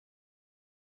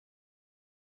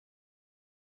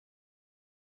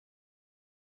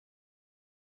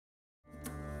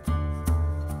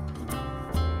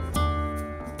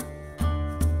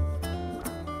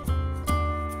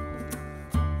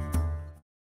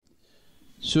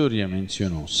Surya means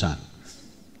sun.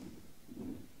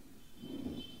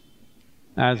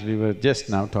 As we were just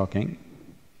now talking,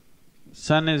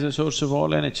 sun is a source of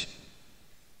all energy.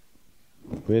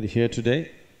 We're here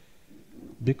today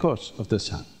because of the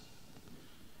sun.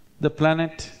 The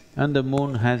planet and the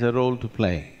moon has a role to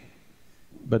play,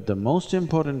 but the most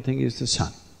important thing is the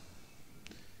sun.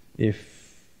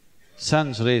 If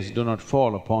sun's rays do not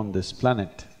fall upon this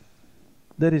planet,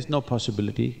 there is no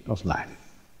possibility of life.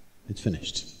 It's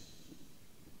finished.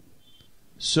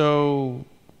 So,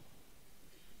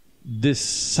 this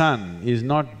sun is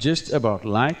not just about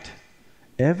light.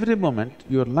 Every moment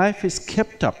your life is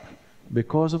kept up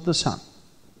because of the sun.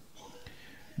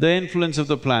 The influence of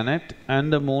the planet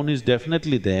and the moon is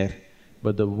definitely there,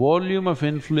 but the volume of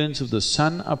influence of the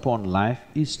sun upon life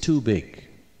is too big.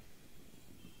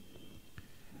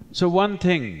 So one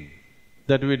thing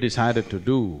that we decided to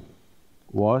do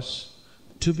was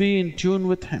to be in tune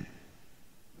with him.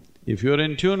 If you're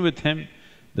in tune with him,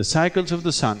 the cycles of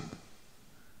the sun,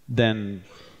 then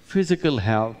physical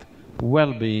health,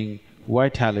 well-being,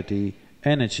 vitality,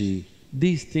 energy,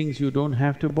 these things you don't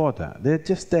have to bother, they're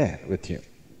just there with you.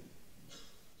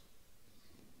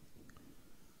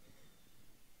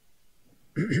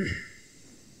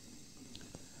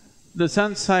 The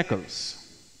sun's cycles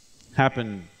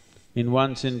happen in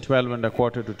once in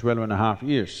 12.25 to 12.5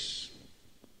 years.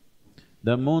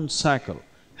 The moon's cycle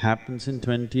happens in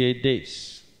 28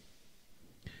 days.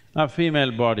 Our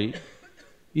female body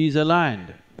is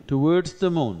aligned towards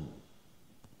the moon.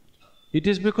 It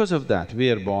is because of that we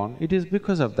are born, it is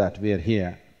because of that we are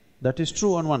here. That is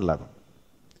true on one level.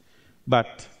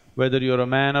 But whether you're a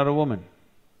man or a woman,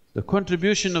 the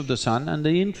contribution of the sun and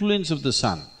the influence of the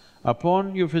sun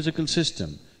upon your physical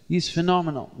system is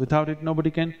phenomenal. Without it, nobody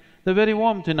can… The very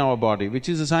warmth in our body, which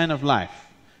is a sign of life,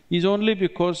 is only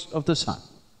because of the sun.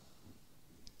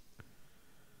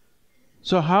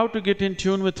 So how to get in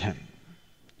tune with him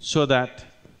so that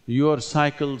your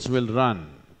cycles will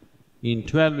run in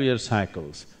 12-year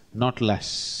cycles, not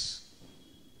less.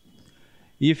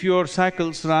 If your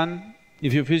cycles run,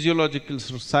 if your physiological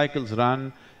cycles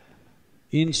run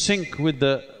in sync with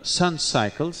the sun's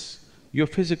cycles, your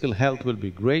physical health will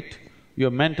be great, your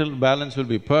mental balance will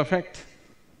be perfect,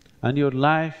 and your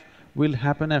life will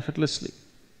happen effortlessly.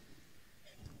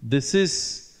 This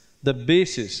is the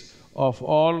basis of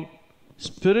all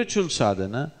spiritual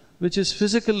sadhana, which is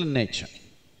physical in nature,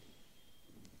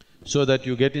 so that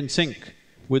you get in sync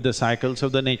with the cycles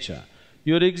of the nature.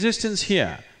 Your existence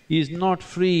here is not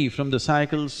free from the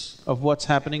cycles of what's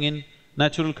happening in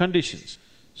natural conditions.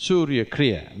 Surya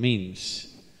Kriya means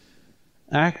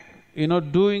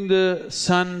doing the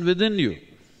sun within you.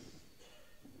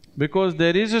 Because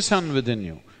there is a sun within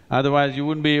you, otherwise you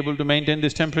wouldn't be able to maintain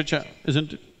this temperature,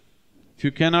 isn't it? If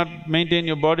you cannot maintain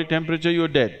your body temperature, you're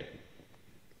dead.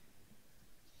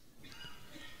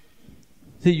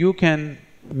 See, you can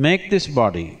make this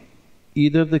body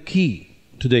either the key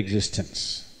to the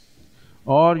existence,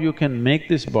 or you can make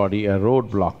this body a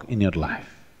roadblock in your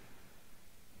life.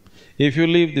 If you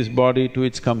leave this body to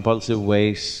its compulsive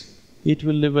ways, it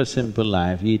will live a simple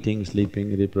life, eating,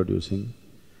 sleeping, reproducing.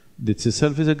 This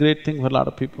itself is a great thing for a lot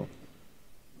of people,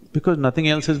 because nothing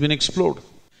else has been explored.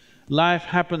 Life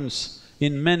happens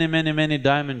in many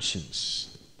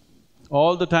dimensions,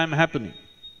 all the time happening,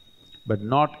 but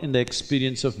not in the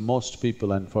experience of most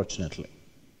people, unfortunately.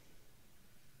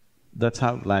 That's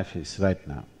how life is right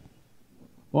now.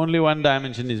 Only one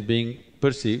dimension is being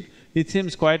perceived, it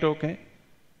seems quite okay.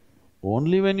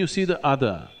 Only when you see the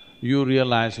other, you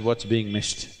realize what's being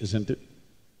missed, isn't it?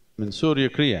 Surya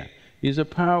Kriya is a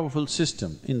powerful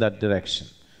system in that direction,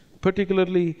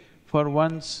 particularly for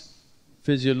one's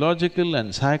physiological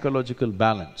and psychological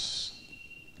balance.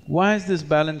 Why is this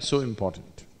balance so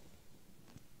important?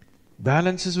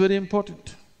 Balance is very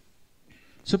important.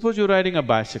 Suppose you're riding a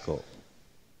bicycle.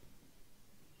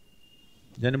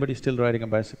 Is anybody still riding a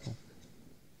bicycle?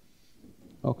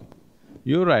 Okay.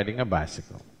 You're riding a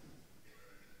bicycle.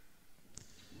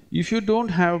 If you don't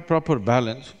have proper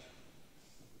balance,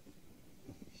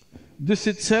 this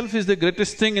itself is the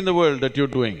greatest thing in the world that you're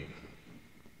doing.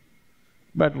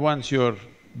 But once your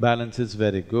balance is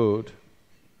very good,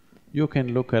 you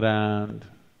can look around,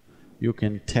 you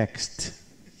can text,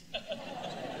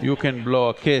 you can blow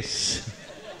a kiss,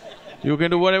 you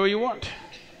can do whatever you want.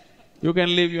 You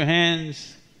can leave your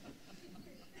hands,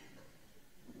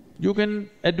 you can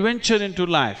adventure into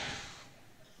life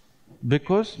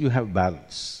because you have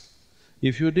balance.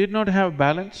 If you did not have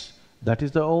balance, that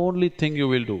is the only thing you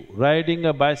will do. Riding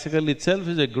a bicycle itself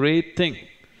is a great thing.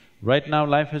 Right now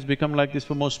life has become like this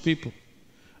for most people.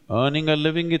 Earning a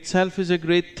living itself is a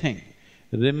great thing.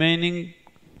 Remaining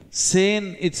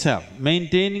Sane itself,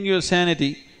 maintaining your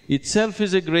sanity itself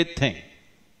is a great thing.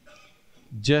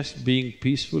 Just being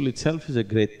peaceful itself is a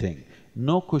great thing.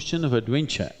 No question of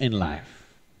adventure in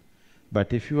life.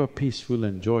 But if you are peaceful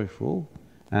and joyful,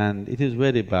 and it is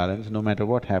very balanced, no matter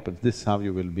what happens, this is how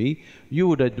you will be, you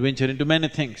would adventure into many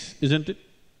things, isn't it?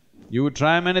 You would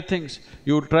try many things,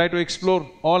 you would try to explore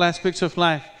all aspects of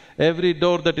life. Every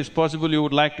door that is possible you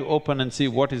would like to open and see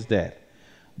what is there.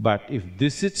 But if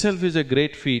this itself is a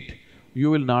great feat,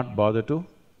 you will not bother to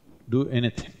do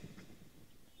anything.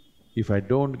 If I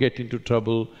don't get into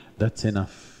trouble, that's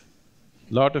enough.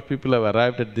 Lot of people have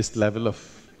arrived at this level of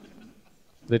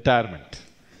retirement.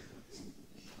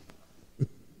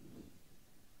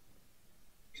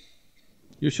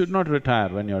 You should not retire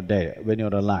when you're dead, when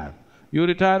you're alive. You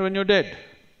retire when you're dead.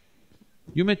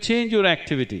 You may change your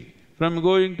activity from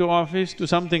going to office to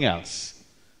something else.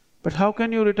 But how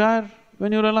can you retire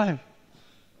when you're alive?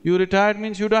 You retired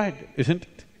means you died, isn't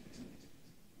it?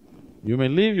 You may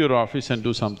leave your office and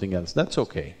do something else, that's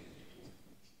okay.